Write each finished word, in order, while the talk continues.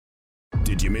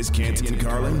Did you miss Canty and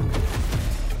Carlin?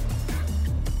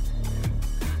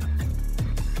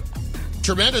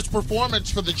 Tremendous performance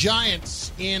for the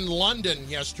Giants in London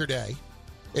yesterday.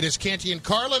 It is Canty and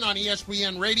Carlin on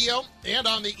ESPN Radio and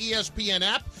on the ESPN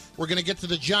app. We're going to get to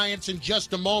the Giants in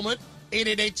just a moment.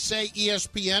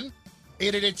 888-SAY-ESPN,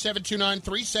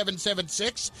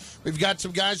 888-729-3776. We've got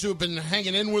some guys who have been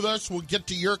hanging in with us. We'll get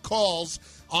to your calls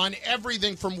on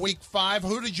everything from Week 5.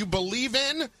 Who did you believe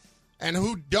in and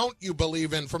who don't you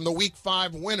believe in from the Week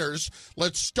 5 winners?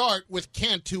 Let's start with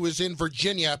Kent, who is in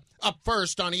Virginia, up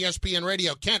first on ESPN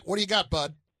Radio. Kent, what do you got,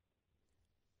 bud?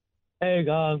 Hey,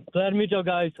 glad to meet y'all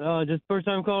guys. Just first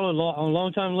time caller,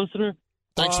 long-time listener.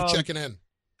 Thanks for checking in.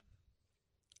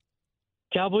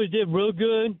 Cowboys did real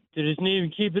good. They just need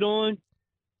to keep it on.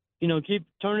 You know, keep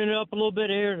turning it up a little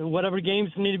bit here, whatever games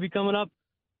need to be coming up.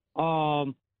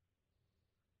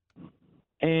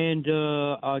 And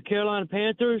Carolina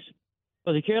Panthers.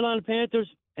 For the Carolina Panthers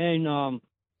and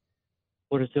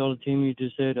what is the other team you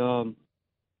just said? For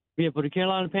the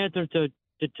Carolina Panthers and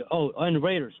the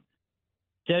Raiders.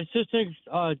 That assistant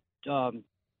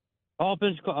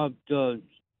offense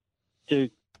Hey,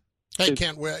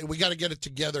 Kent, we got to get it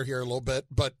together here a little bit,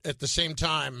 but at the same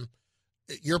time,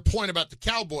 your point about the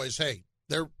Cowboys, hey,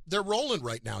 they're rolling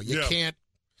right now. You can't,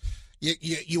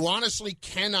 you honestly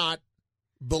cannot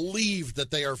believe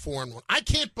that they are 4-1. I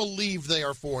can't believe they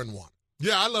are 4-1.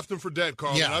 Yeah, I left them for dead,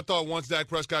 Carl. Yeah. I thought once Dak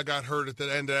Prescott got hurt at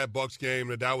the end of that Bucs game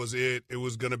that was it. It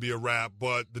was going to be a wrap.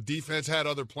 But the defense had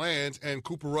other plans, and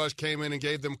Cooper Rush came in and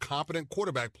gave them competent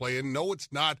quarterback play. And no, it's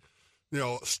not,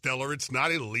 stellar. It's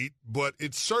not elite, but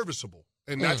it's serviceable.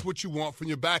 And that's what you want from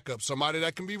your backup. Somebody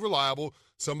that can be reliable,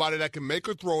 somebody that can make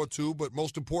or throw it to, but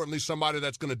most importantly, somebody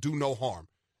that's going to do no harm.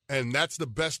 And that's the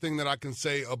best thing that I can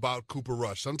say about Cooper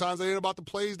Rush. Sometimes it ain't about the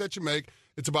plays that you make.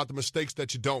 It's about the mistakes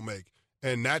that you don't make.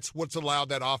 And that's what's allowed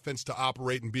that offense to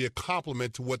operate and be a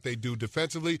complement to what they do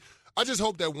defensively. I just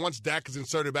hope that once Dak is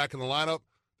inserted back in the lineup,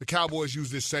 the Cowboys use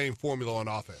this same formula on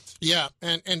offense. Yeah,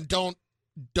 and don't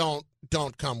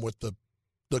come with the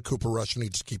Cooper Rush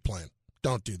needs to keep playing.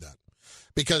 Don't do that.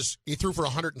 Because he threw for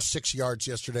 106 yards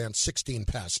yesterday on 16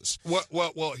 passes.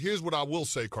 Well, here's what I will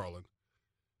say, Carlin.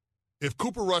 If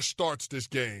Cooper Rush starts this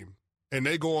game and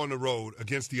they go on the road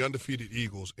against the undefeated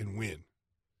Eagles and win,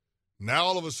 now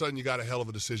all of a sudden you got a hell of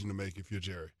a decision to make if you're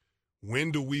Jerry.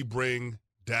 When do we bring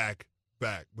Dak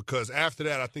back? Because after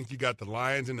that, I think you got the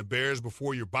Lions and the Bears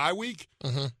before your bye week.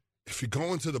 Mm-hmm. If you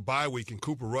go into the bye week and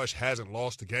Cooper Rush hasn't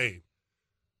lost a game,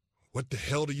 what the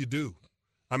hell do you do?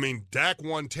 I mean, Dak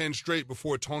won 10 straight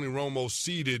before Tony Romo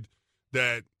ceded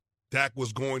that Dak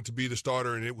was going to be the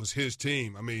starter and it was his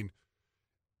team. I mean,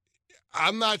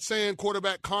 I'm not saying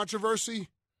quarterback controversy,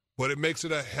 but it makes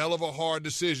it a hell of a hard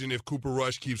decision if Cooper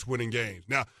Rush keeps winning games.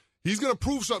 Now, he's going to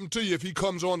prove something to you if he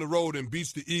comes on the road and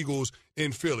beats the Eagles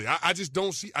in Philly. I just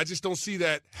don't see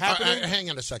that happening. Hang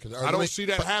on a second. I don't see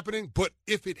that happening. But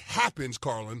if it happens,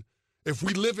 Carlin, if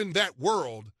we live in that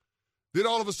world, then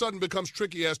all of a sudden becomes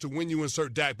tricky as to when you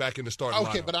insert Dak back in the starting lineup.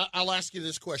 Okay, but I'll ask you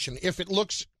this question. If it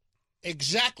looks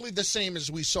exactly the same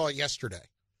as we saw yesterday,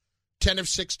 10 of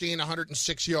 16,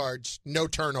 106 yards, no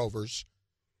turnovers,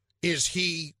 is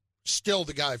he still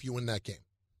the guy if you win that game?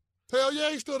 Hell yeah,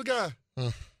 he's still the guy.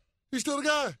 He's still the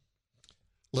guy.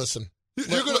 Listen,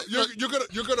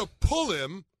 you're gonna pull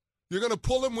him. You're gonna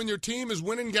pull him when your team is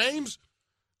winning games.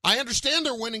 I understand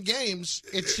they're winning games.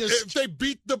 It's just if they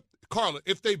beat the Carlin.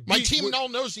 If they beat, my team all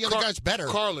knows the other guy's better.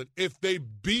 Carlin, if they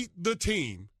beat the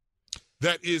team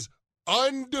that is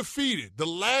undefeated, the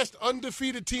last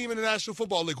undefeated team in the National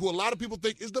Football League, who a lot of people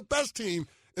think is the best team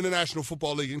in the National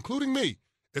Football League, including me.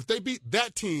 If they beat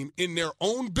that team in their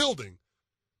own building,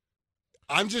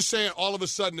 I'm just saying all of a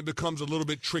sudden it becomes a little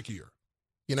bit trickier.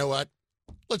 You know what?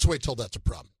 Let's wait till that's a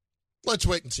problem. Let's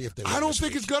wait and see if they win. I don't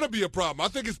think it's going to be a problem. I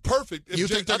think it's perfect. You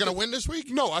think they're going to win this week?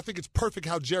 No, I think it's perfect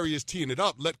how Jerry is teeing it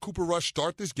up. Let Cooper Rush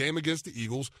start this game against the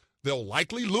Eagles. They'll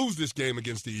likely lose this game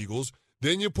against the Eagles.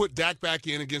 Then you put Dak back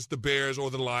in against the Bears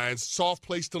or the Lions. Soft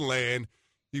place to land.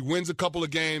 He wins a couple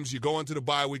of games. You go into the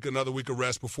bye week, another week of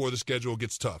rest before the schedule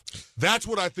gets tough. That's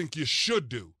what I think you should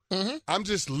do. Mm-hmm. I'm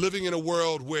just living in a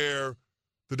world where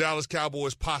the Dallas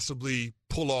Cowboys possibly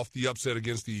pull off the upset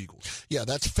against the Eagles. Yeah,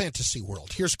 that's fantasy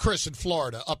world. Here's Chris in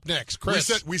Florida up next.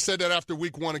 Chris. We said that after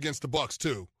week 1 against the Bucs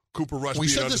too. Cooper Rush being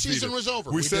undefeated. We said the season was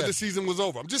over. We said the season was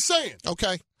over. I'm just saying.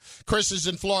 Okay. Chris is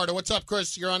in Florida. What's up,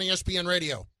 Chris? You're on ESPN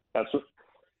Radio. That's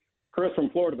Chris from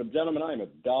Florida. But, gentlemen, I am a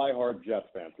diehard Jets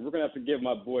fan, so we're going to have to give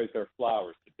my boys their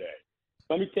flowers today.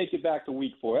 Let me take you back to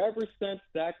week 4. Ever since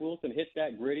Zach Wilson hit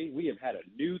that gritty, we have had a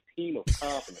new team of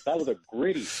confidence. That was a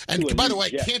gritty. And by the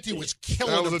way, Canty was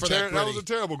killing him for that gritty. That was a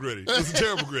terrible gritty. It was a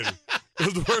terrible gritty. It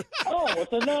was the worst. Oh,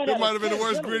 it's a 9 It out might of have been the 10.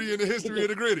 worst gritty in the history of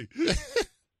the gritty.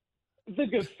 The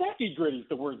Gasecki gritty is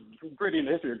the worst gritty in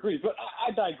the history of gritty, but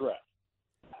I digress.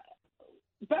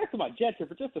 Back to my Jets here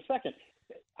for just a second.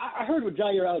 I heard what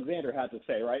Jair Alexander had to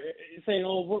say, right? Saying,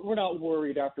 we're not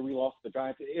worried after we lost to the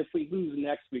Giants. If we lose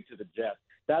next week to the Jets,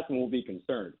 that's when we'll be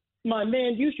concerned. My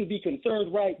man, you should be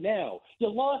concerned right now. You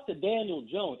lost to Daniel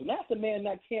Jones, and that's a man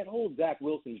that can't hold Zach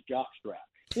Wilson's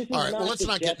jockstrap. All right, well, let's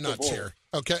not get nuts here,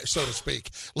 okay, so to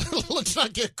speak. Let's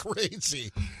not get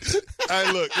crazy.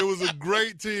 Hey, look, it was a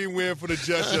great team win for the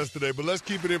Jets yesterday, but let's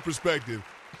keep it in perspective.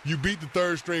 You beat the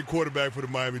third-string quarterback for the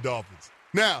Miami Dolphins.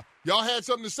 Now, y'all had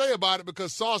something to say about it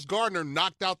because Sauce Gardner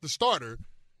knocked out the starter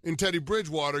in Teddy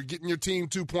Bridgewater, getting your team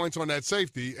 2 points on that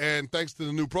safety, and thanks to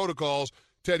the new protocols,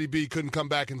 Teddy B couldn't come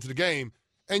back into the game,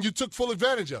 and you took full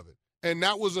advantage of it. And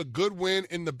that was a good win,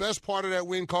 and the best part of that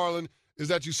win, Carlin, is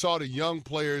that you saw the young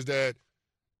players that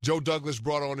Joe Douglas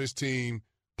brought on his team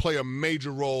play a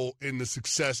major role in the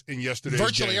success in yesterday's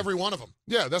Virtually game. every one of them.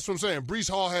 Yeah, that's what I'm saying.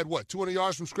 Breece Hall had, 200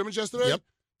 yards from scrimmage yesterday? Yep.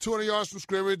 200 yards from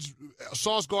scrimmage.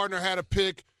 Sauce Gardner had a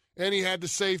pick, and he had the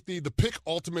safety. The pick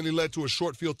ultimately led to a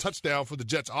short field touchdown for the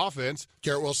Jets offense.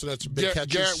 Garrett Wilson had some big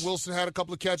catches. Garrett Wilson had a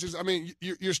couple of catches. I mean,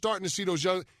 you're starting to see those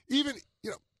young, even,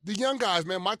 the young guys,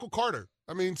 man, Michael Carter.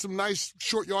 I mean, some nice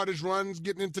short yardage runs,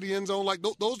 getting into the end zone. Like,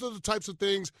 those are the types of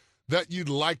things that you'd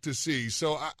like to see.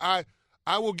 So I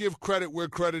will give credit where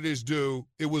credit is due.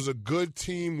 It was a good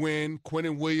team win.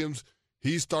 Quinnen Williams,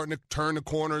 he's starting to turn the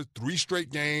corner. 3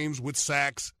 straight games with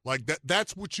sacks. Like,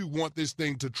 that's what you want this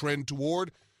thing to trend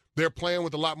toward. They're playing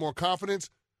with a lot more confidence.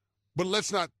 But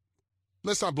let's not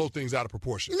blow things out of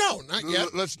proportion. No, not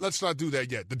yet. Let's not do that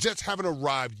yet. The Jets haven't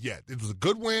arrived yet. It was a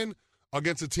good win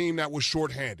against a team that was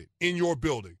shorthanded in your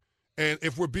building. And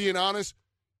if we're being honest,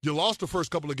 you lost the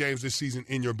first couple of games this season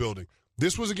in your building.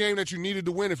 This was a game that you needed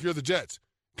to win if you're the Jets.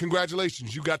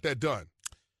 Congratulations, you got that done.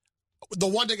 The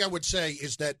one thing I would say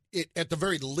is that at the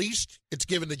very least, it's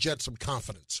given the Jets some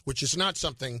confidence, which is not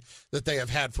something that they have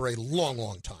had for a long,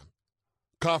 long time.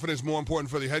 Confidence more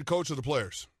important for the head coach or the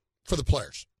players? For the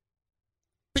players.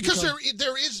 Because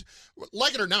there is,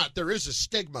 like it or not, there is a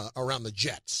stigma around the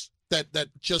Jets that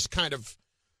just kind of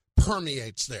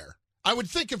permeates there. I would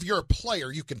think if you're a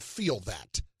player, you can feel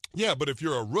that. Yeah, but if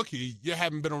you're a rookie, you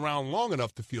haven't been around long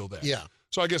enough to feel that. Yeah.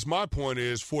 So I guess my point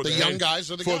is for the young guys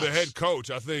are the guys. For the head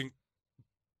coach, I think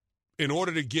in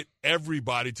order to get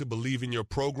everybody to believe in your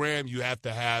program, you have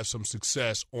to have some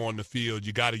success on the field.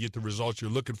 You got to get the results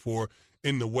you're looking for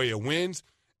in the way of wins.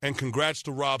 And congrats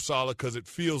to Rob Saleh because it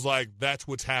feels like that's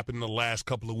what's happened in the last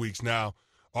couple of weeks. Now,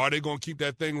 are they going to keep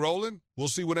that thing rolling? We'll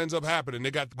see what ends up happening.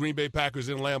 They got the Green Bay Packers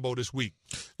in Lambeau this week.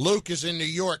 Luke is in New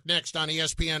York next on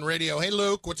ESPN Radio. Hey,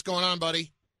 Luke, what's going on,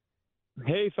 buddy?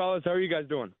 Hey, fellas, how are you guys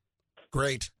doing?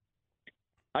 Great.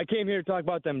 I came here to talk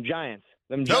about them Giants.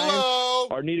 Them Hello!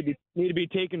 Giants need to be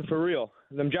taken for real.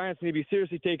 Them Giants need to be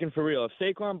seriously taken for real. If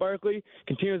Saquon Barkley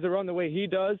continues to run the way he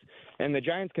does, and the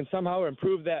Giants can somehow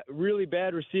improve that really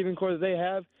bad receiving core that they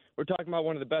have, we're talking about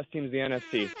one of the best teams in the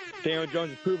NFC. Daniel Jones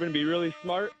has proven to be really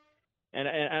smart, and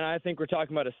I think we're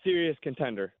talking about a serious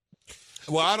contender.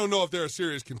 Well, I don't know if they're a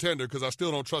serious contender because I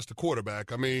still don't trust the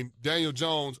quarterback. I mean, Daniel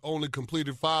Jones only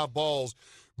completed 5 balls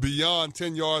beyond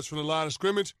 10 yards from the line of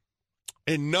scrimmage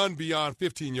and none beyond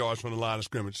 15 yards from the line of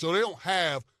scrimmage. So they don't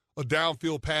have a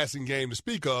downfield passing game to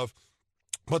speak of,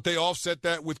 but they offset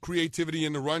that with creativity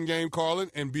in the run game,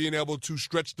 Carlin, and being able to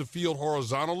stretch the field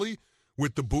horizontally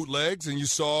with the bootlegs. And you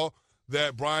saw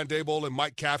that Brian Daboll and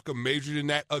Mike Kafka majored in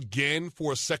that again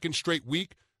for a second straight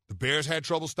week. The Bears had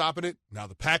trouble stopping it. Now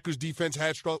the Packers defense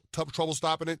had trouble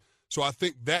stopping it. So I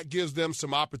think that gives them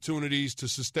some opportunities to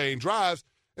sustain drives.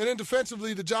 And then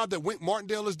defensively, the job that Wink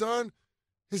Martindale has done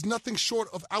is nothing short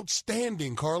of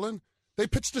outstanding, Carlin. They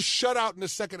pitched a shutout in the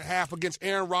second half against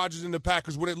Aaron Rodgers and the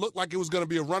Packers when it looked like it was going to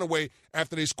be a runaway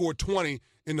after they scored 20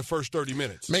 in the first 30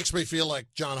 minutes. Makes me feel like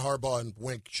John Harbaugh and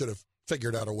Wink should have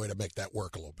figured out a way to make that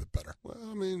work a little bit better. Well,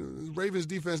 I mean, Ravens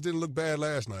defense didn't look bad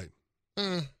last night.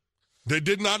 They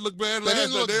did not look bad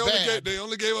last night. They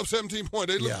only gave up 17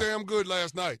 points. They looked damn good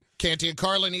last night. Canty and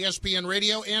Carlin, ESPN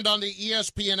Radio, and on the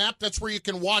ESPN app. That's where you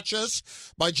can watch us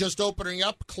by just opening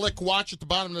up. Click watch at the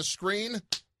bottom of the screen.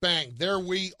 Bang, there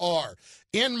we are.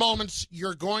 In moments,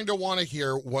 you're going to want to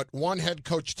hear what one head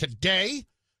coach today,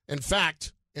 in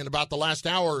fact, in about the last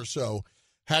hour or so,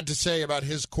 had to say about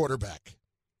his quarterback.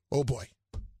 Oh, boy.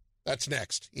 That's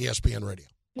next, ESPN Radio.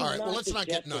 All right, well, let's not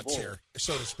get nuts here,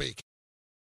 so to speak.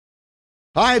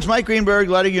 Hi, it's Mike Greenberg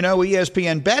letting you know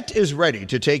ESPN Bet is ready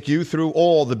to take you through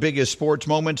all the biggest sports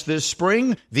moments this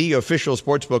spring. The official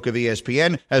sportsbook of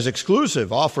ESPN has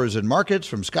exclusive offers and markets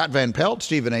from Scott Van Pelt,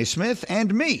 Stephen A. Smith,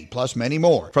 and me, plus many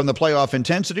more. From the playoff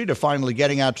intensity to finally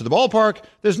getting out to the ballpark,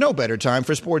 there's no better time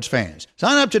for sports fans.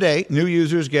 Sign up today. New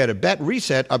users get a bet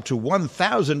reset up to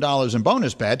 $1,000 in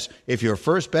bonus bets if your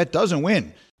first bet doesn't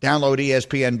win. Download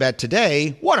ESPN Bet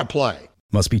today. What a play.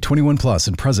 Must be 21 plus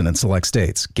and present in select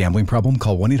states. Gambling problem?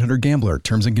 Call 1-800-GAMBLER.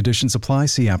 Terms and conditions apply.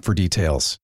 See app for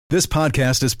details. This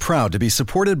podcast is proud to be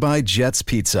supported by Jets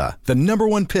Pizza, the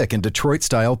 #1 pick in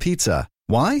Detroit-style pizza.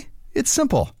 Why? It's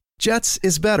simple. Jets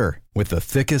is better. With the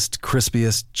thickest,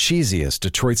 crispiest, cheesiest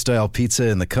Detroit-style pizza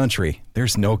in the country,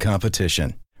 there's no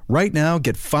competition. Right now,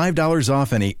 get $5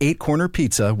 off any 8-corner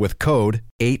pizza with code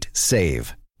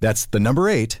 8SAVE. That's the number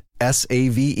 8,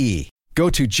 SAVE. Go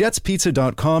to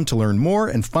jetspizza.com to learn more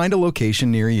and find a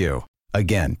location near you.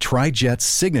 Again, try Jet's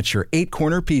signature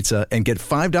 8-corner pizza and get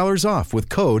 $5 off with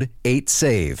code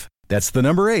 8SAVE. That's the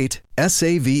number 8,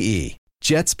 SAVE.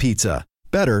 Jet's Pizza.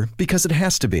 Better because it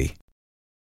has to be.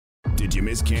 Did you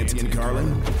miss Canty and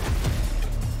Carlin?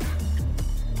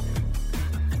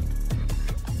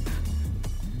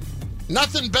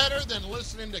 Nothing better than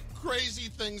listening to crazy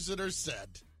things that are said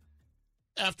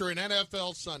after an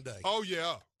NFL Sunday. Oh,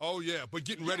 yeah. But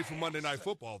getting ready for Monday Night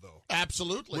Football, though.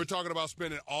 Absolutely. We're talking about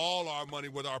spending all our money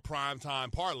with our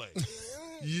primetime parlay.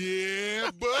 Yeah,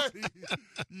 buddy.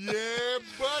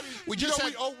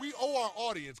 We owe our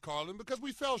audience, Carlin, because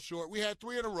we fell short. We had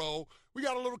 3 in a row. We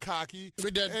got a little cocky. We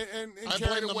did. And I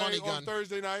carried blame the away money gun on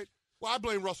Thursday night. Well, I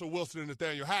blame Russell Wilson and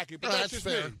Nathaniel Hackett, but that's just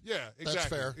fair. me. Yeah, exactly. That's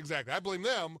fair. Exactly. I blame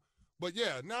them. But,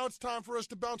 yeah, now it's time for us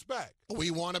to bounce back.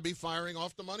 We want to be firing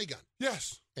off the money gun.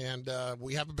 Yes. And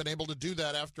we haven't been able to do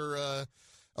that after a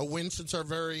win since our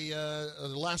very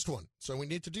last one. So we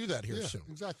need to do that here soon.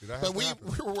 Exactly. But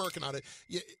we're working on it.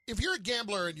 If you're a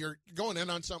gambler and you're going in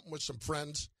on something with some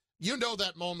friends, you know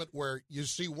that moment where you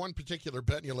see one particular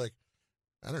bet and you're like,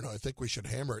 I don't know, I think we should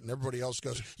hammer it. And everybody else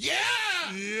goes, yeah!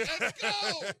 Let's go!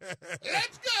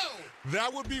 Let's go!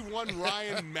 That would be one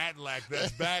Ryan Matlack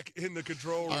that's back in the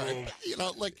control room. Right. You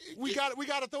know, like we got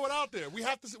to throw it out there. We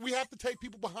have to take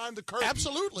people behind the curtain.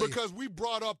 Absolutely. Because we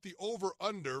brought up the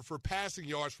over/under for passing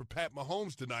yards for Pat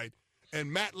Mahomes tonight, and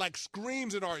Matlack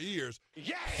screams in our ears,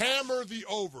 yes! Hammer the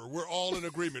over. We're all in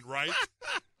agreement, right?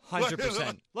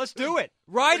 100%. Let's do it.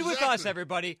 Ride with us,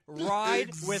 everybody. Ride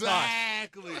with us.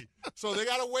 Exactly. So they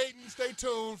got to wait and stay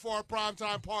tuned for our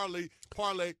primetime parlay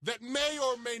that may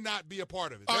or may not be a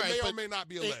part of it. That may or may not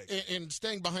be a leg. And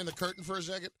staying behind the curtain for a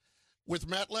second, with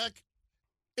Matlack,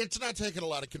 it's not taking a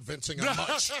lot of convincing on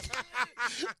much.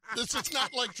 This is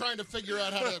not like trying to figure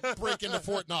out how to break into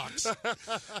Fort Knox.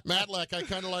 Matlack, I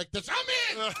kind of like this.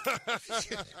 I'm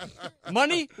in!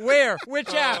 Money? Where?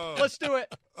 Which app? Let's do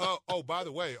it. By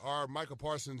the way, our Micah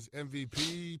Parsons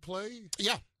MVP play?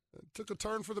 Yeah. Took a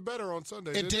turn for the better on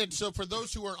Sunday. It did. So for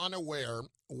those who are unaware,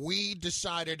 we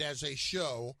decided as a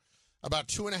show about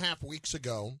 2.5 weeks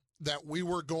ago that we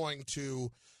were going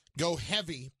to go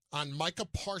heavy on Micah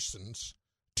Parsons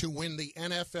to win the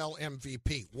NFL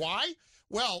MVP. Why?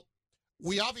 Well,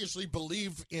 we obviously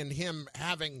believe in him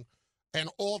having an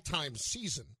all-time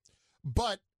season,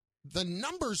 but the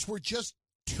numbers were just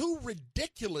too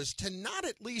ridiculous to not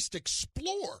at least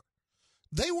explore.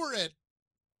 They were at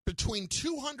between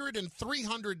 200 and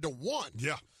 300 to 1.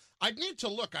 Yeah. I'd need to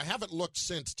look. I haven't looked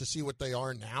since to see what they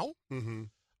are now. Mm-hmm.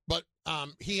 But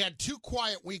he had 2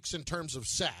 quiet weeks in terms of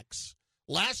sacks.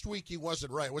 Last week he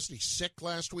wasn't right. Wasn't he sick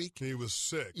last week? He was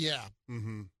sick. Yeah.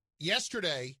 Mm-hmm.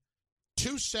 Yesterday,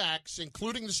 2 sacks,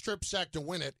 including the strip sack to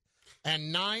win it,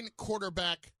 and 9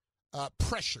 quarterback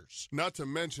pressures. Not to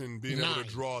mention being able to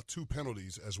draw 2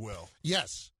 penalties as well.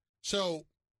 Yes. So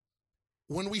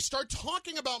when we start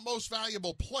talking about most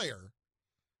valuable player,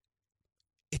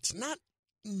 it's not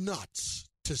nuts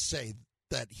to say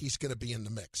that he's going to be in the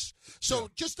mix. So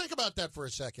just think about that for a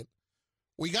second.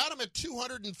 We got him at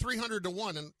 200 and 300 to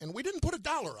 1, and we didn't put $1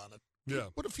 on it. Yeah.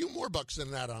 We put a few more bucks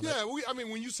than that on it. Yeah, I mean,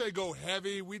 when you say go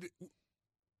heavy, we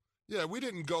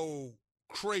didn't go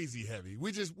crazy heavy.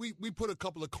 We put a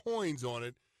couple of coins on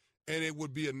it, and it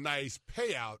would be a nice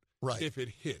payout if it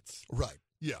hits. Right.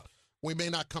 Yeah. We may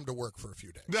not come to work for a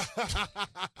few days.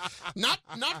 not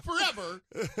forever,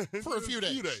 for a few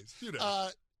days. Few days.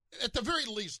 At the very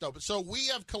least, though. So we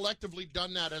have collectively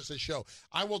done that as a show.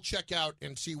 I will check out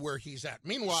and see where he's at.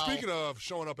 Meanwhile, speaking of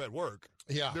showing up at work,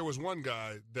 yeah, there was one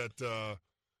guy that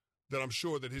I'm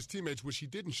sure that his teammates wish he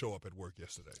didn't show up at work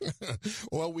yesterday.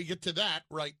 Well, we get to that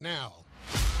right now.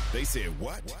 They said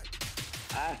what?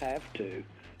 I have to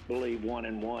believe 1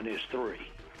 and 1 is 3.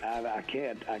 I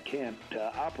can't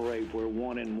operate where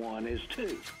 1 and 1 is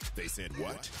 2. They said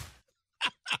what?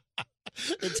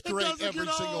 It's great every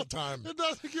single time. It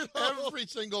doesn't get old. Every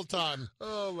single time.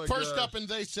 Oh, my God. First up, and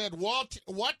they said, what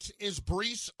is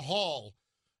Breece Hall,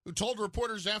 who told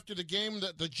reporters after the game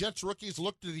that the Jets rookies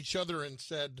looked at each other and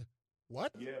said,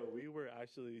 what? Yeah, we were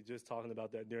actually just talking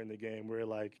about that during the game. We're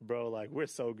like, bro, like, we're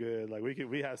so good. Like,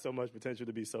 we have so much potential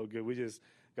to be so good. We just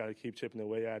got to keep chipping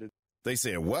away at it. They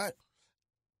said what?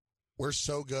 We're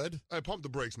so good. Hey, pump the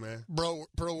brakes, man. Bro,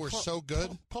 we're so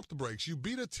good. Pump the brakes. You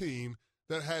beat a team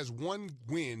that has one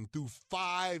win through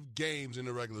 5 games in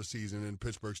the regular season in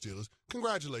Pittsburgh Steelers.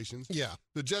 Congratulations. Yeah.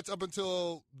 The Jets, up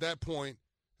until that point,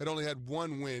 had only had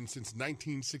one win since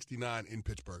 1969 in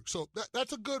Pittsburgh. So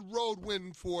that's a good road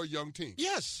win for a young team.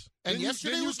 Yes. And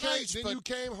yesterday was nice. Then you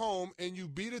came home and you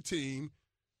beat a team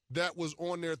that was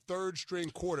on their third-string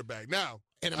quarterback. Now,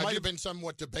 and it might have been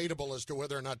somewhat debatable as to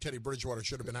whether or not Teddy Bridgewater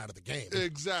should have been out of the game.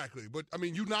 Exactly. But, I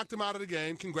mean, you knocked him out of the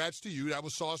game. Congrats to you. That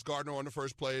was Sauce Gardner on the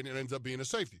first play, and it ends up being a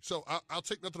safety. So I'll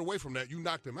take nothing away from that. You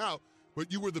knocked him out,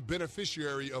 but you were the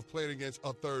beneficiary of playing against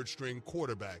a third-string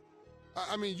quarterback.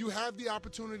 I mean, you have the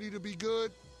opportunity to be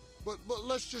good, but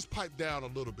let's just pipe down a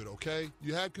little bit, okay?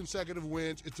 You had consecutive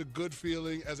wins. It's a good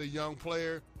feeling as a young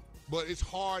player, but it's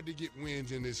hard to get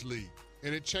wins in this league,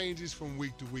 and it changes from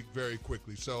week to week very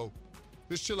quickly. So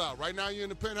just chill out. Right now you're in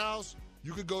the penthouse.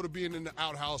 You could go to being in the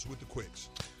outhouse with the Quicks.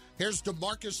 Here's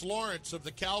DeMarcus Lawrence of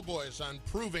the Cowboys on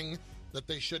proving that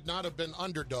they should not have been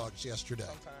underdogs yesterday.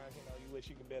 Sometimes, you wish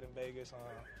you could bet in Vegas.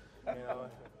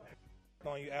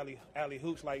 Throwing you alley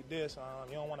hoops like this,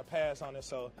 you don't want to pass on it.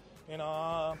 So,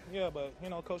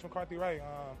 but Coach McCarthy right.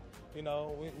 We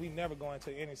never go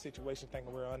into any situation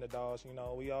thinking we're underdogs.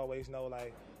 We always know,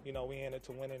 we in it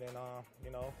to win it, and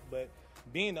but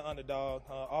being the underdog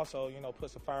also,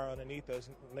 puts a fire underneath us,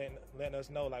 letting us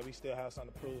know we still have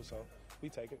something to prove. So we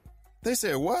take it. They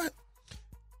said what?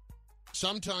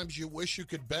 Sometimes you wish you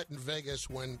could bet in Vegas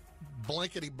when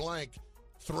blankety blank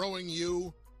throwing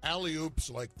you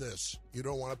alley-oops like this. You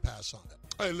don't want to pass on it.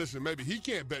 Hey, listen, maybe he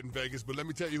can't bet in Vegas, but let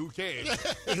me tell you who can.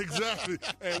 Exactly.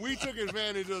 And we took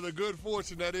advantage of the good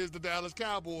fortune that is the Dallas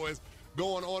Cowboys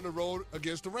going on the road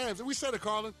against the Rams. And we said it,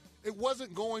 Carlin, it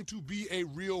wasn't going to be a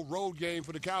real road game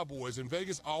for the Cowboys, and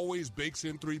Vegas always bakes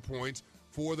in 3 points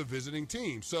for the visiting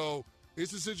team. So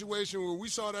it's a situation where we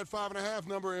saw that 5.5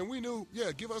 number, and we knew,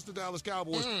 give us the Dallas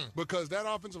Cowboys because that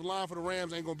offensive line for the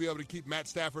Rams ain't going to be able to keep Matt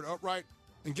Stafford upright.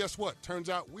 And guess what? Turns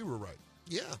out we were right.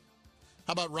 Yeah.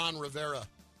 How about Ron Rivera?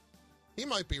 He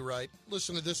might be right.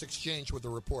 Listen to this exchange with the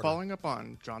reporter. Following up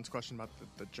on John's question about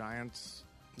the Giants,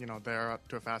 they're up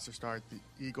to a faster start. The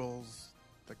Eagles,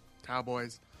 the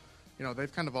Cowboys,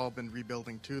 they've kind of all been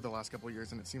rebuilding too the last couple of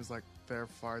years, and it seems like they're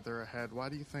farther ahead. Why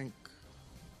do you think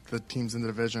the teams in the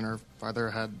division are farther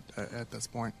ahead at this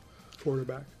point?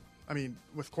 Quarterback. I mean,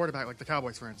 with quarterback, like the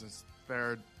Cowboys, for instance,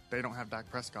 they don't have Dak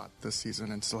Prescott this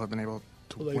season and still have been able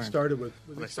to they win. started with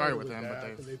him,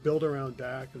 Dak, but they build around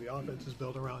Dak, and the offense is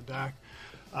built around Dak.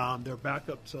 Their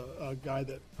backup's a guy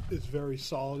that is very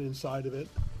solid inside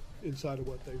of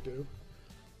what they do.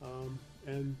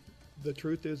 And the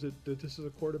truth is that this is a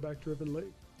quarterback-driven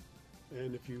league.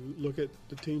 And if you look at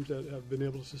the teams that have been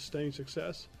able to sustain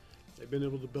success, they've been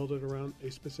able to build it around a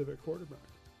specific quarterback.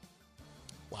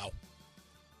 Wow.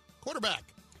 Quarterback.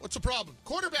 What's the problem?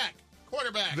 Quarterback.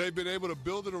 They've been able to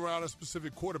build it around a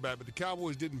specific quarterback, but the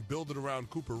Cowboys didn't build it around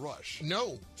Cooper Rush.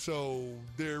 No. So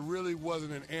there really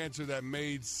wasn't an answer that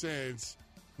made sense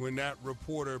when that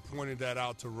reporter pointed that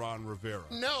out to Ron Rivera.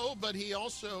 No, but he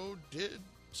also did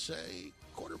say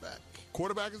quarterback.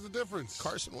 Quarterback is the difference.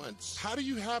 Carson Wentz. How do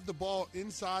you have the ball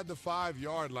inside the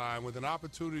 5-yard line with an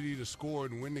opportunity to score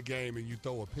and win the game and you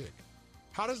throw a pick?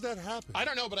 How does that happen? I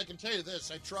don't know, but I can tell you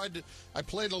this. I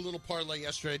played a little parlay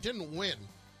yesterday. I didn't win.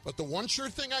 But the one sure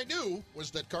thing I knew was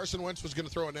that Carson Wentz was going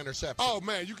to throw an interception. Oh,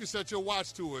 man, you can set your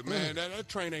watch to it, man. That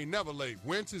train ain't never late.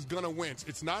 Wentz is going to Wentz.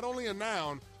 It's not only a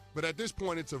noun, but at this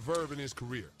point it's a verb in his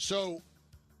career. So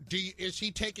is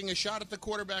he taking a shot at the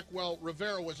quarterback? Well,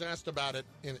 Rivera was asked about it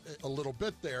in a little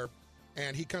bit there,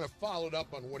 and he kind of followed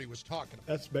up on what he was talking about.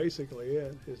 That's basically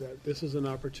it, is that this is an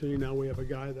opportunity. Now we have a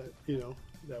guy that,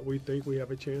 that we think we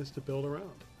have a chance to build around.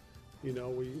 We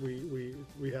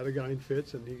had a guy in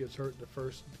Fitz, and he gets hurt in the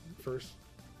first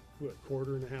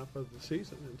quarter and a half of the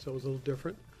season, and so it was a little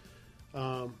different.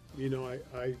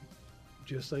 I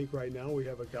just think right now we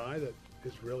have a guy that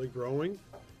is really growing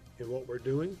in what we're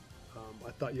doing. I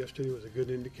thought yesterday was a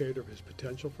good indicator of his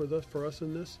potential for us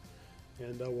in this,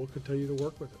 and we'll continue to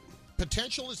work with it.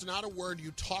 Potential is not a word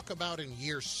you talk about in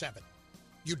year 7.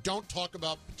 You don't talk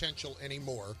about potential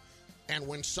anymore. And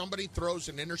when somebody throws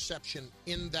an interception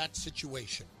in that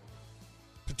situation,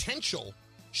 potential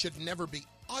should never be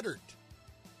uttered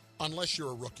unless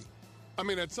you're a rookie. I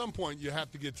mean, at some point, you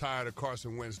have to get tired of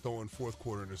Carson Wentz throwing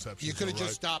fourth-quarter interceptions. You could have right?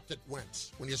 just stopped at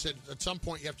Wentz. When you said, at some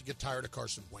point, you have to get tired of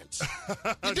Carson Wentz.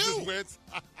 You do. Wentz.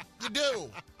 You do.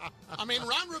 I mean,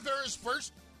 Ron Rivera's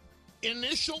first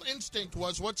initial instinct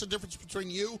was, what's the difference between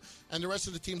you and the rest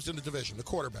of the teams in the division, the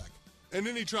quarterback? And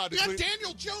then he tried to clean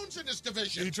Daniel Jones in this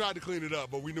division. He tried to clean it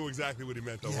up, but we knew exactly what he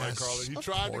meant, though, yes, right, Carlin? He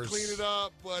tried to clean it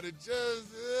up, but it just...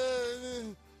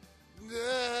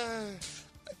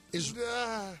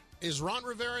 Is Ron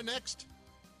Rivera next?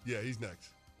 Yeah, he's next.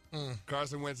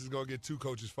 Carson Wentz is going to get 2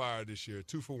 coaches fired this year,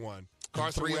 2 for 1.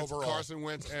 Carson 3 Wentz, overall. Carson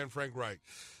Wentz and Frank Reich.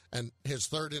 And his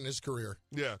third in his career.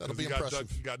 Yeah, that'll be impressive.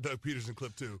 You got Doug Peterson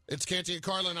clip, too. It's Canty and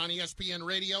Carlin on ESPN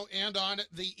Radio and on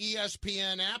the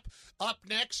ESPN app. Up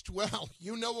next, well,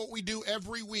 you know what we do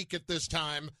every week at this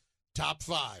time, Top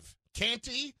 5.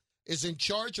 Canty is in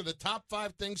charge of the top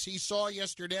 5 things he saw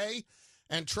yesterday.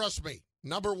 And trust me,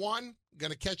 number 1,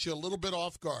 going to catch you a little bit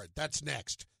off guard. That's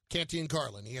next. Canty and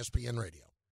Carlin, ESPN Radio.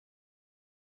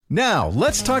 Now,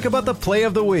 let's talk about the play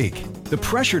of the week. The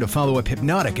pressure to follow up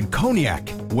Hypnotic and Cognac,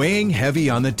 weighing heavy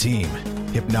on the team.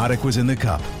 Hypnotic was in the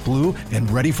cup, blue, and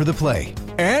ready for the play.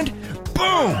 And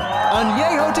boom!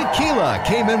 Añejo Tequila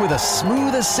came in with a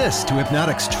smooth assist to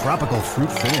Hypnotic's tropical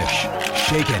fruit finish.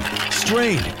 Shaken,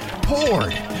 strained,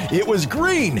 poured. It was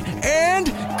green and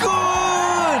good!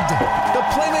 The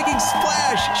playmaking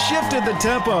splash shifted the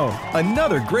tempo.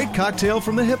 Another great cocktail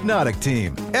from the Hypnotic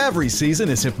team. Every season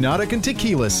is Hypnotic and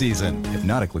Tequila season.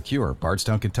 Hypnotic Liqueur,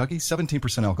 Bardstown, Kentucky,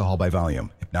 17% alcohol by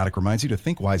volume. Hypnotic reminds you to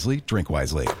think wisely, drink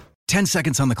wisely. 10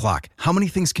 seconds on the clock. How many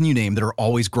things can you name that are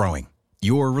always growing?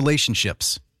 Your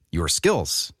relationships, your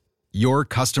skills, your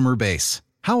customer base.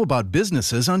 How about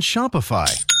businesses on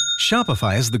Shopify?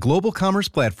 Shopify is the global commerce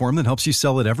platform that helps you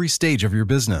sell at every stage of your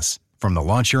business. From the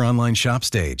launch your online shop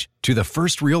stage, to the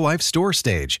first real-life store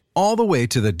stage, all the way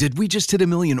to the did we just hit a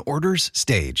million orders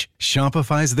stage,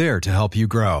 Shopify's there to help you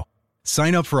grow.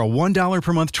 Sign up for a $1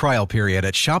 per month trial period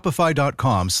at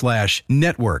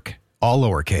shopify.com/network, all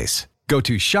lowercase. Go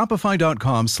to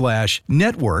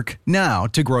shopify.com/network now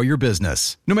to grow your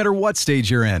business, no matter what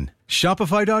stage you're in.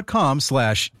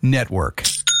 Shopify.com/network.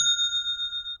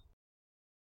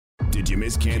 Did you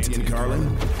miss Canty and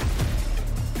Carlin?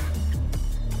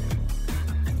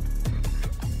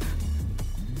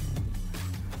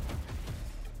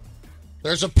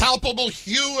 There's a palpable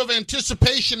hue of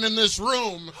anticipation in this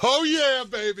room. Oh, yeah,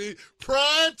 baby.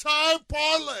 Prime time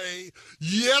parlay.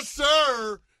 Yes,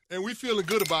 sir. And we feeling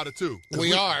good about it, too.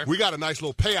 We are. We got a nice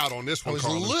little payout on this one, I was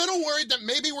Carlin. a little worried that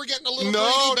maybe we're getting a little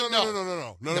No. greedy,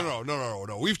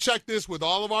 No. We've checked this with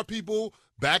all of our people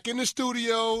back in the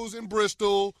studios in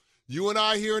Bristol, you and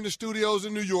I here in the studios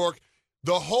in New York.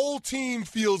 The whole team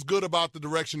feels good about the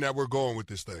direction that we're going with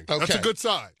this thing. Okay. That's a good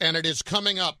sign. And it is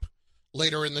coming up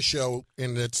later in the show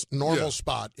in its normal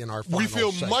spot in our final We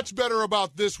feel segment. much better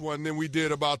about this one than we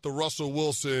did about the Russell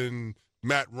Wilson,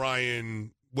 Matt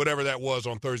Ryan, whatever that was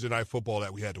on Thursday Night Football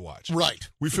that we had to watch. Right.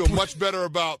 We feel much better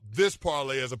about this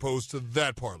parlay as opposed to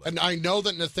that parlay. And I know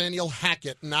that Nathaniel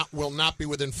Hackett will not be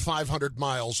within 500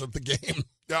 miles of the game.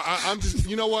 I'm just,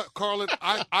 you know what, Carlin?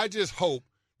 I just hope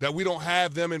that we don't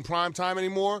have them in prime time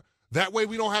anymore. That way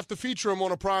we don't have to feature them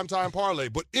on a prime time parlay.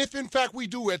 But if, in fact, we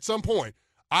do at some point,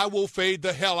 I will fade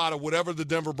the hell out of whatever the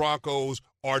Denver Broncos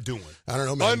are doing. I don't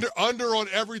know, man. Under on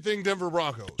everything Denver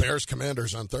Broncos. Bears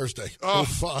Commanders on Thursday. Well,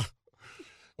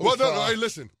 no, hey,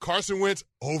 listen. Carson Wentz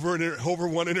over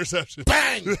one interception.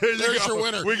 Bang! There's your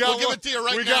winner. We'll give it to you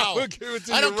right now. We'll give it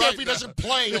to I you don't care right if he now. doesn't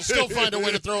play. He'll still find a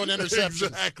way to throw an interception.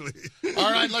 Exactly. All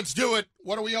right, let's do it.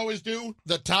 What do we always do?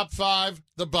 The top 5,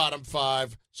 the bottom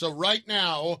 5. So right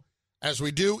now, as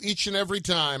we do each and every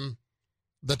time,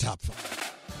 the top 5.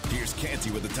 Here's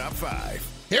Canty with the top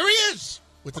 5. Here he is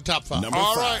with the top 5. Number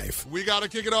All 5. right, we got to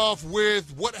kick it off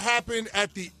with what happened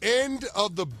at the end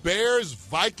of the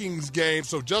Bears-Vikings game.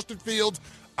 So Justin Fields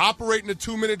operating a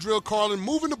 2-minute drill, Carlin,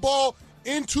 moving the ball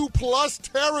into plus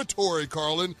territory,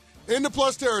 Carlin, into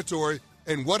plus territory.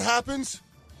 And what happens?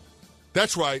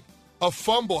 That's right, a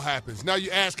fumble happens. Now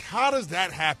you ask, how does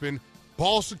that happen?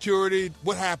 Ball security,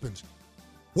 what happens?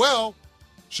 Well,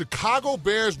 Chicago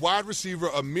Bears wide receiver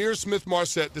Amir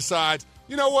Smith-Marset decides,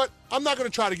 you know what? I'm not going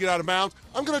to try to get out of bounds.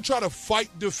 I'm going to try to fight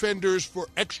defenders for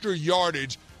extra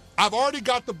yardage. I've already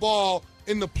got the ball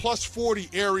in the plus 40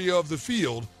 area of the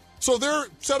field. So they're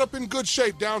set up in good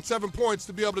shape, down 7 points,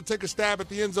 to be able to take a stab at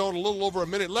the end zone, a little over a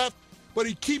minute left. But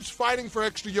he keeps fighting for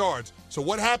extra yards. So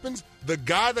what happens? The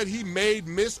guy that he made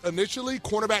miss initially,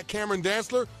 cornerback Cameron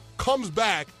Dantzler, comes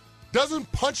back,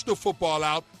 doesn't punch the football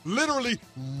out, literally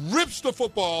rips the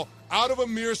football out of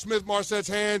Amir Smith-Marsette's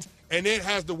hands, and then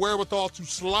has the wherewithal to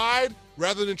slide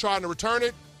rather than trying to return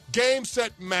it. Game,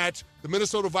 set, match. The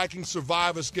Minnesota Vikings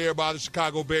survive a scare by the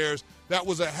Chicago Bears. That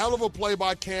was a hell of a play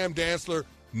by Cam Dantzler,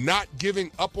 not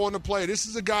giving up on the play. This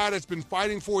is a guy that's been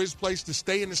fighting for his place to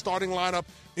stay in the starting lineup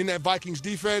in that Vikings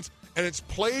defense, and it's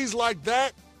plays like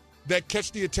that that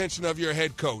catch the attention of your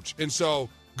head coach. And so,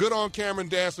 good on Cameron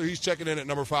Dantzler. He's checking in at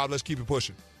number 5. Let's keep it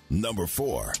pushing. Number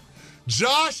 4.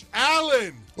 Josh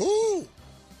Allen. Ooh.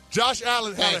 Josh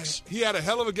Allen had a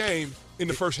hell of a game in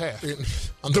the first half.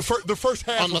 The first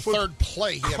half. On the third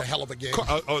play, he had a hell of a game.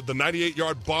 The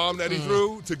 98-yard bomb that he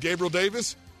threw to Gabriel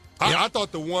Davis. I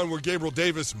thought the one where Gabriel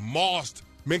Davis mossed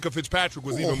Minkah Fitzpatrick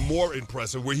was even more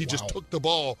impressive, where he just took the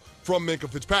ball from Minkah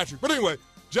Fitzpatrick. But anyway,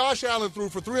 Josh Allen threw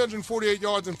for 348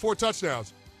 yards and 4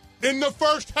 touchdowns in the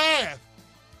first half.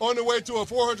 On the way to a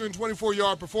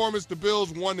 424-yard performance, the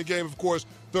Bills won the game, of course,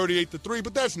 38-3.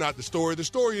 But that's not the story. The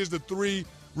story is the 3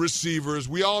 receivers.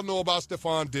 We all know about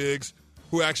Stephon Diggs,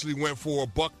 who actually went for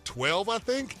 $112, I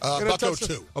think.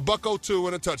 $102. $102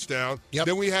 and a touchdown. Yep.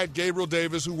 Then we had Gabriel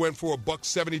Davis, who went for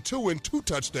 $172 and 2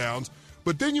 touchdowns.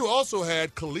 But then you also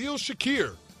had Khalil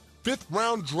Shakir,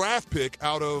 5th-round draft pick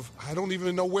out of, I don't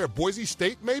even know where, Boise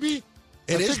State, maybe?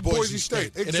 It is Boise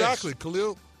State. Exactly.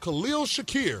 Khalil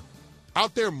Shakir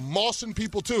out there mossing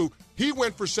people, too. He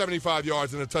went for 75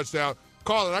 yards and a touchdown.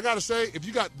 Carlin, I got to say, if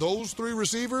you got those 3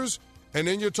 receivers, and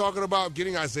then you're talking about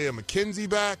getting Isaiah McKenzie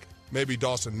back, maybe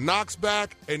Dawson Knox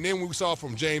back, and then we saw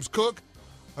from James Cook.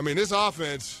 I mean, this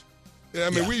offense,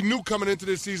 we knew coming into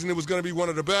this season it was going to be one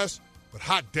of the best, but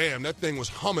hot damn, that thing was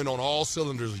humming on all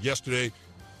cylinders yesterday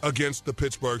against the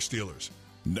Pittsburgh Steelers.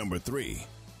 Number 3.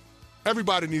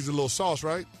 Everybody needs a little sauce,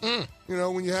 right? You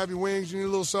know, when you have your wings, you need a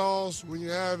little sauce. When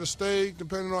you have a steak,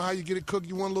 depending on how you get it cooked,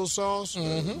 you want a little sauce.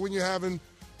 When you're having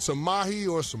some mahi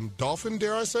or some dolphin,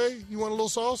 dare I say, you want a little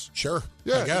sauce? Sure.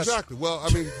 Yeah, exactly. Well,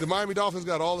 I mean, the Miami Dolphins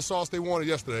got all the sauce they wanted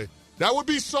yesterday. That would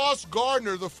be Sauce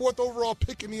Gardner, the 4th overall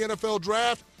pick in the NFL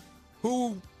draft,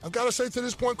 who, I've got to say to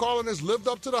this point, Carlin, has lived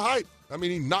up to the hype. I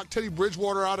mean, he knocked Teddy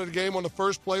Bridgewater out of the game on the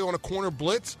first play on a corner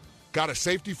blitz, got a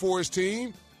safety for his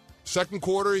team. Second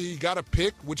quarter, he got a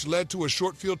pick, which led to a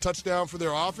short field touchdown for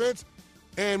their offense.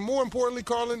 And more importantly,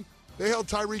 Carlin, they held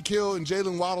Tyreek Hill and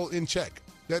Jalen Waddle in check.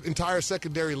 That entire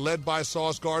secondary, led by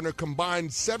Sauce Gardner,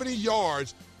 combined 70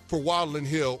 yards for Waddle and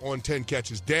Hill on 10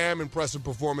 catches. Damn impressive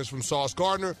performance from Sauce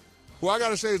Gardner, who I got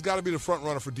to say has got to be the front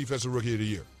runner for Defensive Rookie of the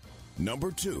Year.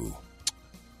 Number 2.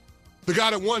 The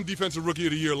guy that won Defensive Rookie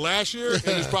of the Year last year and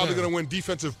is probably going to win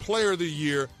Defensive Player of the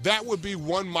Year, that would be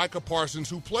one Micah Parsons,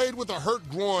 who played with a hurt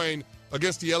groin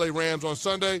against the L.A. Rams on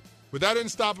Sunday. But that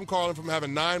didn't stop him, Carlin, from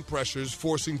having 9 pressures,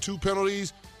 forcing 2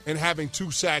 penalties, and having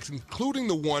 2 sacks, including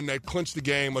the one that clinched the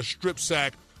game, a strip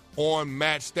sack on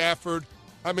Matt Stafford.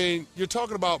 I mean, you're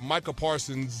talking about Micah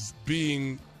Parsons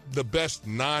being the best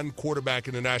non-quarterback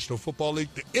in the National Football League.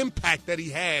 The impact that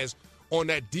he has on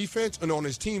that defense and on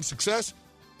his team's success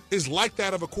is like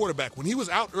that of a quarterback. When he was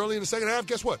out early in the second half,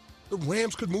 guess what? The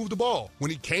Rams could move the ball. When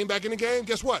he came back in the game,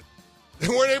 guess what? They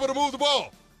weren't able to move the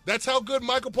ball. That's how good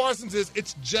Micah Parsons is.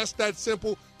 It's just that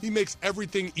simple. He makes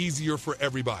everything easier for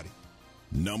everybody.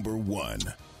 Number 1.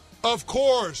 Of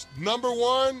course, number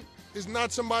 1 is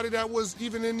not somebody that was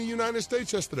even in the United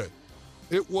States yesterday.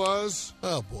 It was,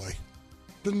 oh boy,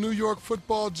 the New York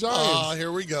Football Giants. Oh,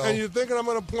 here we go. And you're thinking I'm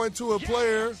going to point to a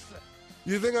player.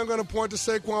 You think I'm going to point to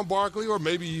Saquon Barkley, or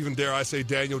maybe even, dare I say,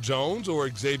 Daniel Jones or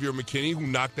Xavier McKinney, who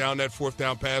knocked down that 4th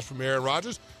down pass from Aaron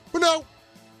Rodgers. But no,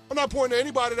 I'm not pointing to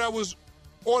anybody that was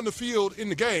on the field in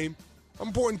the game.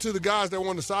 I'm pointing to the guys that were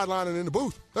on the sideline and in the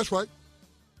booth. That's right.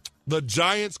 The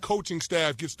Giants coaching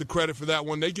staff gets the credit for that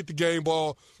one. They get the game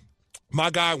ball. My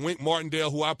guy, Wink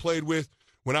Martindale, who I played with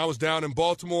when I was down in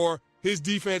Baltimore, his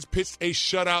defense pitched a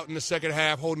shutout in the second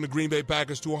half, holding the Green Bay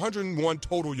Packers to 101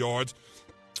 total yards.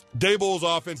 Daboll's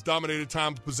offense dominated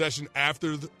time of possession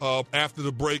after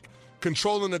the break,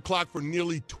 controlling the clock for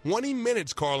nearly 20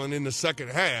 minutes, Carlin, in the second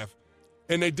half.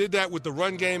 And they did that with the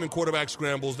run game and quarterback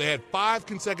scrambles. They had 5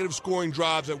 consecutive scoring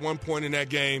drives at one point in that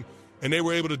game, and they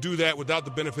were able to do that without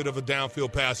the benefit of a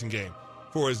downfield passing game.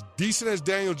 For as decent as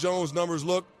Daniel Jones' numbers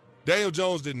look, Daniel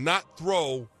Jones did not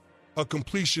throw a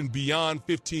completion beyond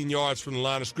 15 yards from the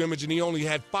line of scrimmage, and he only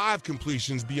had 5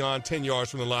 completions beyond 10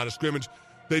 yards from the line of scrimmage.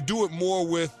 They do it more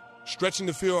with stretching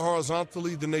the field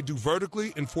horizontally than they do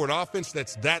vertically, and for an offense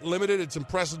that's that limited, it's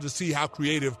impressive to see how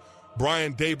creative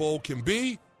Brian Daboll can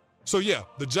be. So, yeah,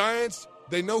 the Giants,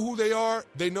 they know who they are,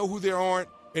 they know who they aren't,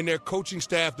 and their coaching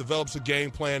staff develops a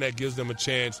game plan that gives them a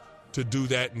chance to do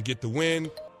that and get the win.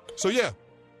 So, yeah,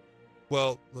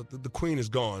 Well, the Queen is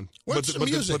gone. What's the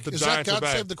music? But the Is Giants that are God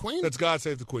back. Save the Queen? That's God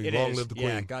Save the Queen. It Long is. live the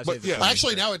Yeah, Queen. God But Save the yeah, Queen.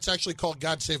 Actually, now it's actually called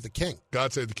God Save the King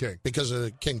God Save the King. because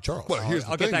of King Charles. Well, here's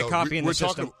I'll the get thing, that copy in the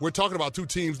system. We're talking about two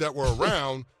teams that were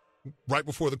around right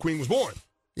before the Queen was born.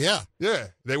 Yeah. Yeah,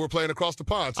 they were playing across the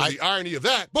pond. So the irony of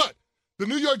that. But the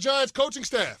New York Giants coaching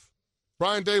staff,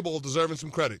 Brian Daboll deserving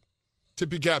some credit.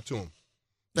 Tip your cap to him.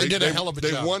 They did a hell of a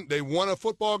job. They won a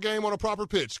football game on a proper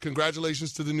pitch.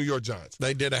 Congratulations to the New York Giants.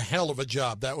 They did a hell of a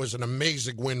job. That was an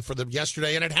amazing win for them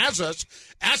yesterday. And it has us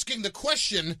asking the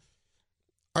question,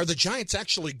 are the Giants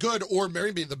actually good? Or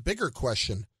maybe the bigger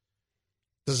question,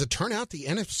 does it turn out the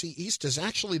NFC East is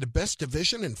actually the best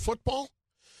division in football?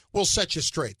 We'll set you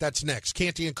straight. That's next.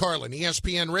 Canty and Carlin,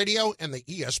 ESPN Radio and the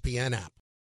ESPN app.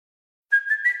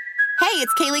 Hey,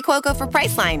 it's Kaylee Cuoco for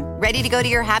Priceline. Ready to go to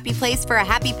your happy place for a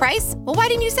happy price? Well, why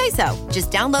didn't you say so? Just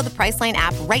download the Priceline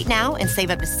app right now and save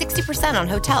up to 60% on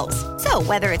hotels. So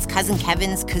whether it's Cousin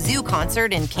Kevin's Kazoo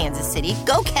Concert in Kansas City,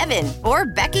 go Kevin, or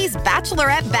Becky's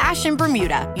Bachelorette Bash in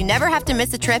Bermuda, you never have to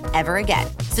miss a trip ever again.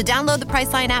 So download the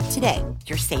Priceline app today.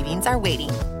 Your savings are waiting.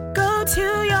 Go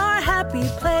to your happy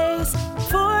place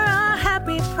for a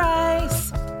happy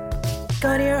price.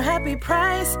 Go to your happy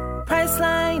price,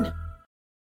 Priceline.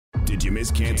 Did you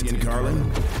miss Canty and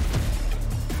Carlin?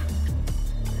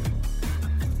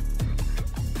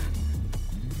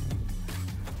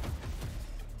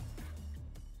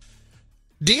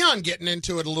 Deion getting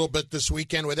into it a little bit this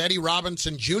weekend with Eddie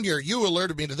Robinson Jr. You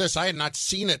alerted me to this. I had not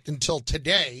seen it until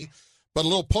today, but a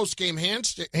little post-game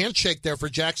handshake there for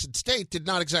Jackson State did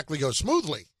not exactly go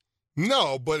smoothly.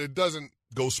 No, but it doesn't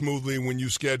go smoothly when you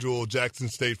schedule Jackson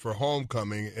State for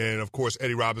homecoming. And, of course,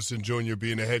 Eddie Robinson Jr.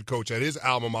 being the head coach at his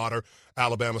alma mater,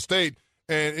 Alabama State.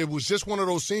 And it was just one of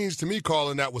those scenes to me,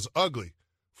 Carlin, that was ugly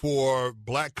for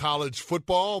black college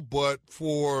football, but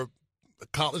for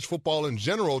college football in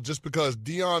general, just because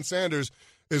Deion Sanders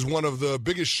is one of the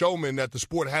biggest showmen that the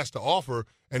sport has to offer,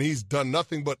 and he's done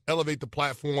nothing but elevate the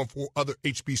platform for other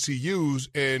HBCUs.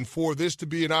 And for this to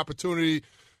be an opportunity,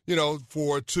 you know,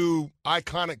 for two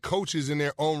iconic coaches in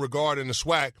their own regard in the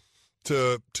SWAC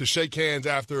to shake hands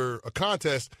after a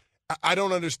contest, I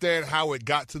don't understand how it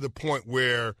got to the point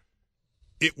where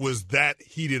it was that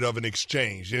heated of an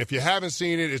exchange. And if you haven't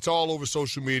seen it, it's all over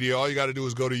social media. All you got to do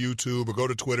is go to YouTube or go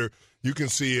to Twitter. You can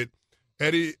see it.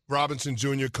 Eddie Robinson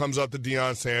Jr. comes up to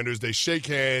Deion Sanders. They shake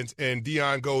hands, and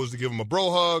Deion goes to give him a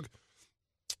bro hug.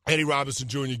 Eddie Robinson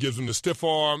Jr. gives him the stiff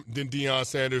arm. Then Deion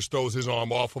Sanders throws his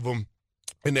arm off of him,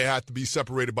 and they have to be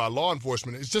separated by law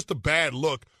enforcement. It's just a bad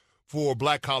look for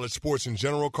black college sports in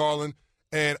general, Carlin.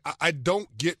 And I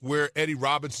don't get where Eddie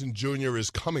Robinson Jr. is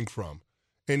coming from.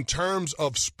 In terms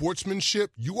of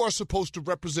sportsmanship, you are supposed to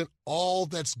represent all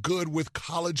that's good with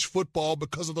college football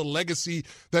because of the legacy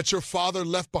that your father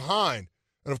left behind.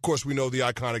 And, of course, we know the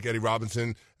iconic Eddie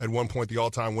Robinson, at one point the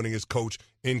all-time winningest coach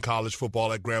in college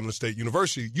football at Grambling State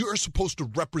University. You are supposed to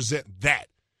represent that.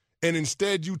 And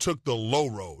instead, you took the low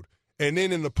road. And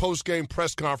then in the post-game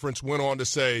press conference went on to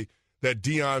say that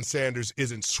Deion Sanders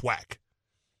isn't SWAC.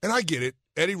 And I get it.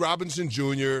 Eddie Robinson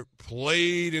Jr.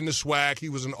 played in the SWAC. He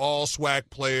was an all-SWAC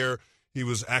player. He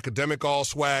was academic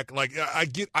all-SWAC. Like,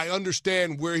 I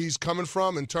understand where he's coming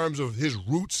from in terms of his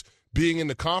roots being in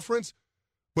the conference.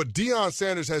 But Deion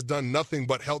Sanders has done nothing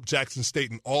but help Jackson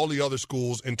State and all the other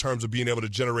schools in terms of being able to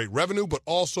generate revenue, but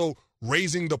also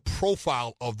raising the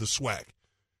profile of the SWAC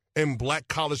and black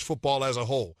college football as a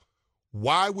whole.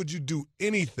 Why would you do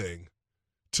anything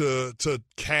to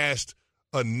cast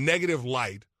a negative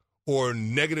light or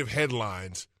negative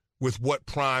headlines with what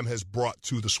Prime has brought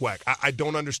to the SWAC? I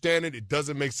don't understand it. It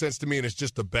doesn't make sense to me, and it's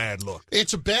just a bad look.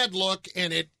 It's a bad look,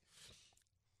 and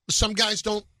some guys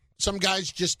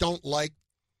just don't like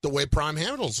the way Prime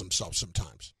handles himself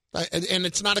sometimes. And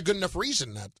it's not a good enough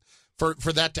reason for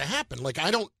that to happen. Like, I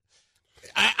don't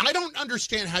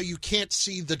understand how you can't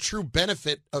see the true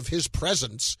benefit of his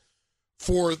presence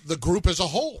for the group as a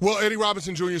whole. Well, Eddie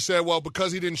Robinson Jr. said, well,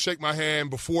 because he didn't shake my hand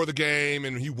before the game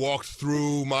and he walked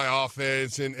through my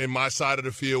offense and my side of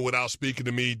the field without speaking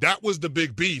to me, that was the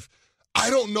big beef.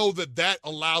 I don't know that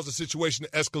allows the situation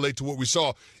to escalate to what we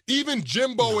saw. Even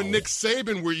Jimbo and Nick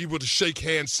Saban were able to shake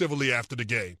hands civilly after the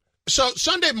game. So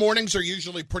Sunday mornings are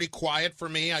usually pretty quiet for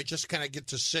me. I just kind of get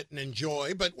to sit and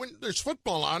enjoy. But when there's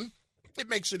football on, it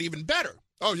makes it even better.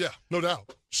 Oh, yeah, no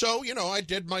doubt. So, I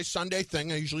did my Sunday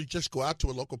thing. I usually just go out to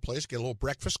a local place, get a little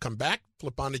breakfast, come back,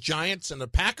 flip on the Giants and the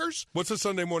Packers. What's a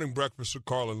Sunday morning breakfast for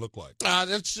Carlin look like?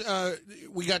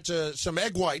 We got some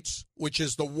egg whites, which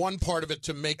is the one part of it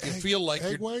to make you feel like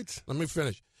egg whites? Let me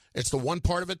finish. It's the one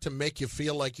part of it to make you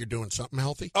feel like you're doing something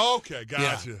healthy. Okay,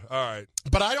 gotcha. Yeah. All right.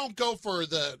 But I don't go for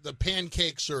the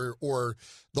pancakes or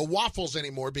the waffles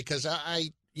anymore because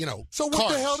I So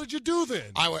what the hell did you do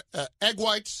then? Egg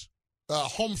whites,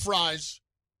 home fries,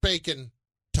 bacon,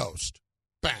 toast.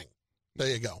 Bang. There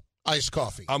you go. Iced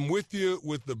coffee. I'm with you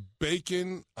with the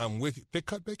bacon. I'm with you. Thick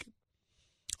cut bacon?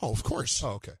 Oh, of course.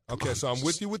 Oh, okay. Okay, so I'm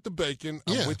with you with the bacon.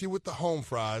 I'm with you with the home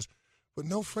fries. But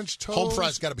no French toast. Home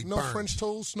fries got to be no burned. French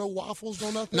toast, no waffles,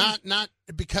 no nothing. Not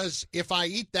because if I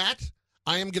eat that,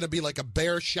 I am going to be like a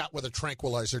bear shot with a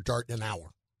tranquilizer dart in an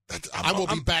hour. I will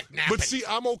be back napping. But see,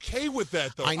 I'm okay with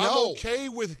that though. I know. I'm okay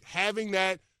with having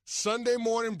that Sunday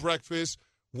morning breakfast.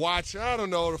 Watch, I don't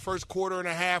know, the first quarter and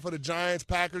a half of the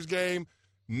Giants-Packers game.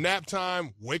 Nap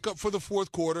time. Wake up for the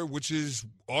fourth quarter, which is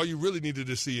all you really needed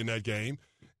to see in that game.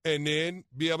 And then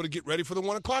be able to get ready for the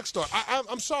 1 o'clock start.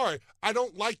 I'm sorry. I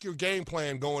don't like your game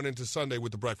plan going into Sunday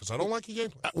with the breakfast. I don't like your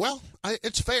game plan. Well,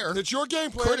 it's fair. It's your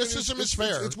game plan. Criticism is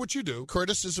fair. It's what you do.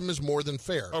 Criticism is more than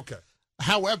fair. Okay.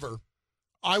 However,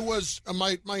 I was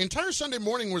my entire Sunday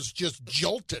morning was just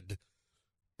jolted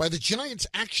by the Giants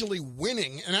actually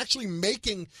winning and actually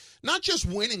making, not just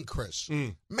winning, Chris,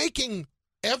 making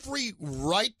every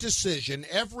right decision,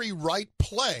 every right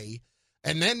play,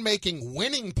 and then making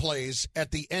winning plays at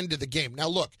the end of the game. Now,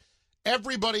 look,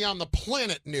 everybody on the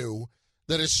planet knew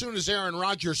that as soon as Aaron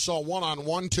Rodgers saw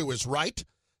one-on-one to his right,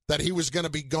 that he was going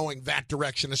to be going that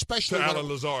direction, especially to Alan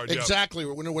Lazard. Exactly.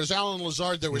 When it was Alan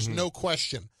Lazard, there was no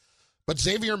question. But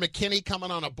Xavier McKinney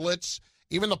coming on a blitz,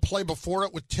 even the play before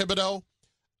it with Thibodeau,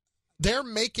 they're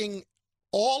making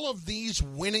all of these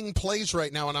winning plays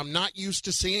right now, and I'm not used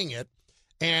to seeing it.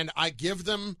 And I give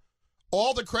them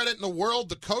all the credit in the world,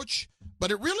 the coach,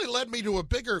 but it really led me to a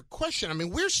bigger question. I mean,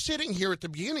 we're sitting here at the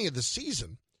beginning of the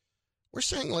season. We're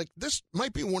saying, like, this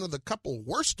might be one of the couple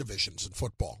worst divisions in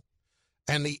football.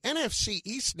 And the NFC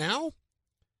East now,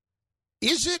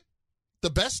 is it the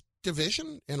best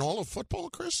division in all of football,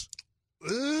 Chris?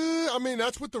 I mean,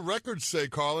 that's what the records say,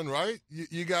 Carlin, right?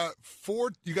 You got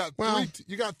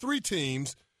three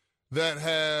teams that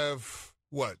have,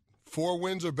 what, 4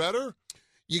 wins or better?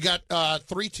 You got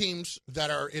 3 teams that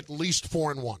are at least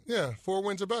 4-1. Yeah, 4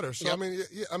 wins or better. So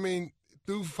Yep. I mean,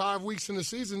 through 5 weeks in the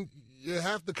season, you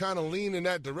have to kind of lean in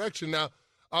that direction. Now,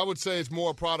 I would say it's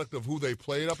more a product of who they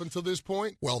played up until this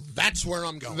point. Well, that's where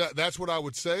I'm going. That's what I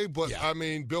would say. But I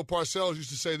mean, Bill Parcells used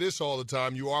to say this all the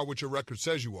time: "You are what your record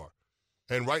says you are."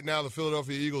 And right now, the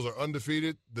Philadelphia Eagles are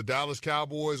undefeated. The Dallas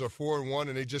Cowboys are 4-1,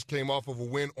 and they just came off of a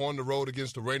win on the road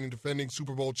against the reigning defending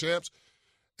Super Bowl champs.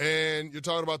 And you're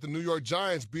talking about the New York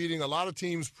Giants beating a lot of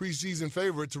teams' preseason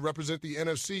favorite to represent the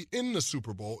NFC in the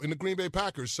Super Bowl, in the Green Bay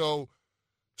Packers. So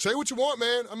say what you want,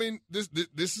 man. I mean, this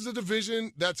is a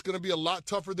division that's going to be a lot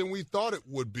tougher than we thought it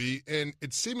would be, and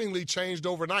it seemingly changed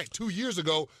overnight. 2 years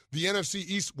ago, the NFC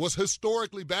East was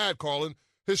historically bad, Carlin.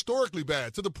 Historically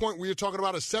bad, to the point where you're talking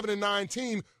about a 7-9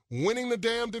 team winning the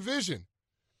damn division.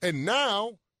 And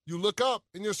now you look up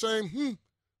and you're saying,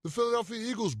 the Philadelphia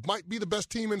Eagles might be the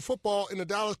best team in football, and the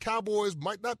Dallas Cowboys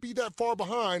might not be that far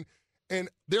behind, and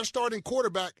their starting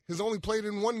quarterback has only played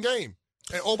in 1 game.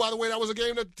 And, oh, by the way, that was a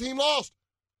game that the team lost.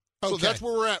 So that's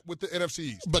where we're at with the NFC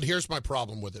East. But here's my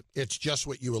problem with it. It's just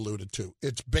what you alluded to.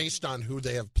 It's based on who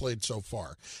they have played so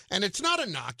far. And it's not a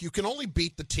knock. You can only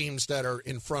beat the teams that are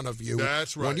in front of you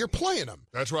when you're playing them.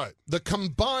 That's right. The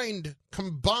combined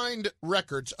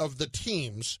records of the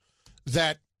teams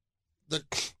that the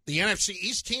NFC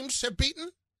East teams have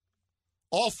beaten,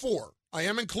 all 4. I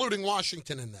am including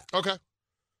Washington in that. Okay.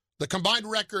 The combined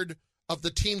record of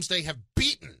the teams they have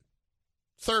beaten,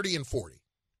 30-40.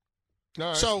 All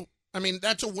right. So, I mean,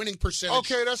 that's a winning percentage.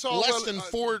 Okay, that's all less than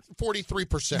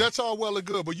 43%. That's all well and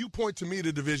good, but you point to me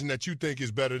the division that you think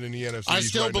is better than the NFC East. I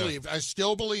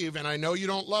still believe, and I know you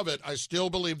don't love it. I still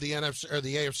believe the NFC or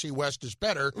the AFC West is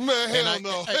better. Man, hell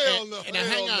no.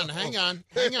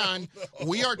 Hang on.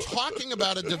 We are talking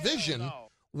about a division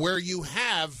where you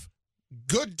have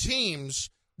good teams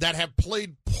that have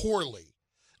played poorly.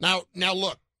 Now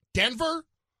look, Denver,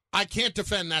 I can't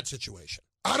defend that situation.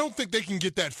 I don't think they can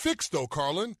get that fixed, though,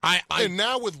 Carlin. And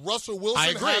now with Russell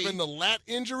Wilson having the lat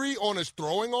injury on his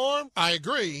throwing arm, I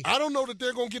agree. I don't know that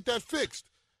they're going to get that fixed.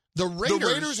 The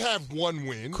Raiders have 1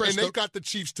 win, and they've got the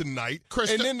Chiefs tonight.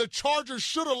 And then the Chargers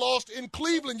should have lost in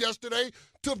Cleveland yesterday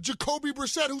to Jacoby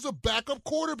Brissett, who's a backup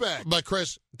quarterback. But,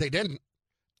 Chris, they didn't.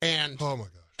 And oh, my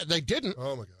gosh. They didn't.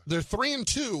 Oh, my God. They're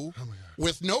 3-2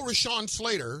 with no Rashawn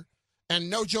Slater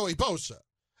and no Joey Bosa.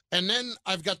 And then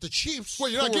I've got the Chiefs. Well,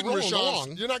 you're not getting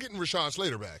Rashawn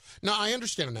Slater back. No, I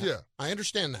understand that. Yeah. I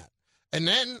understand that. And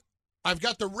then I've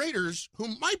got the Raiders, who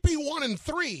might be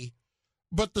 1-3,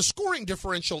 but the scoring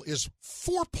differential is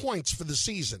 4 points for the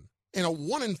season in a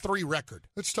 1-3 record.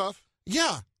 It's tough.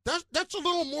 Yeah, that's a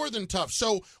little more than tough.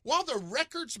 So while the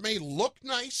records may look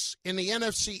nice in the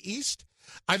NFC East,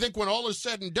 I think when all is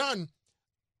said and done,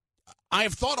 I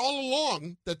have thought all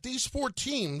along that these 4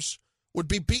 teams would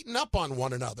be beaten up on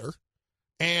one another.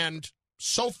 And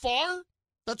so far,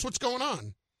 that's what's going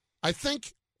on. I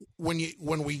think when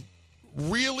we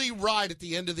really ride at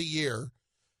the end of the year,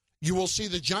 you will see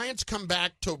the Giants come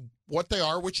back to what they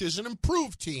are, which is an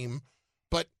improved team,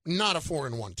 but not a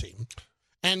 4-1 team.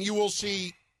 And you will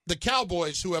see the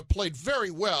Cowboys, who have played very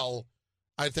well,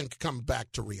 I think, come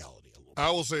back to reality a little bit.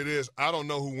 I will say this. I don't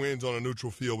know who wins on a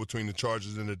neutral field between the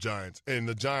Chargers and the Giants. And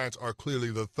the Giants are clearly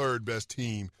the third best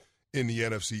team in the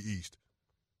NFC East.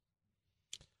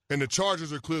 And the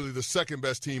Chargers are clearly the second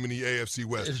best team in the AFC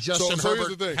West. Is Justin Here's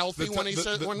Herbert the thing. healthy when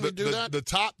we do that? The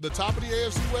top of the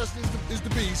AFC West is the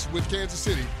Beast with Kansas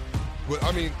City. But,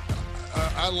 I mean,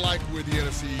 I like where the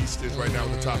NFC East is right now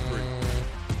in the top 3.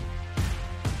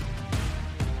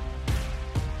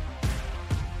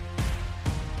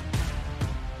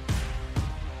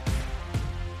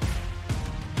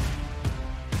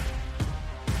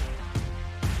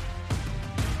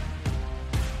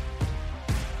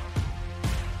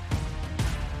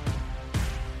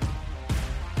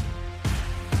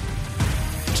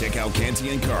 Check out Canty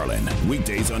and Carlin,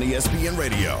 weekdays on ESPN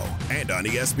Radio and on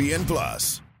ESPN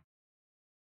Plus.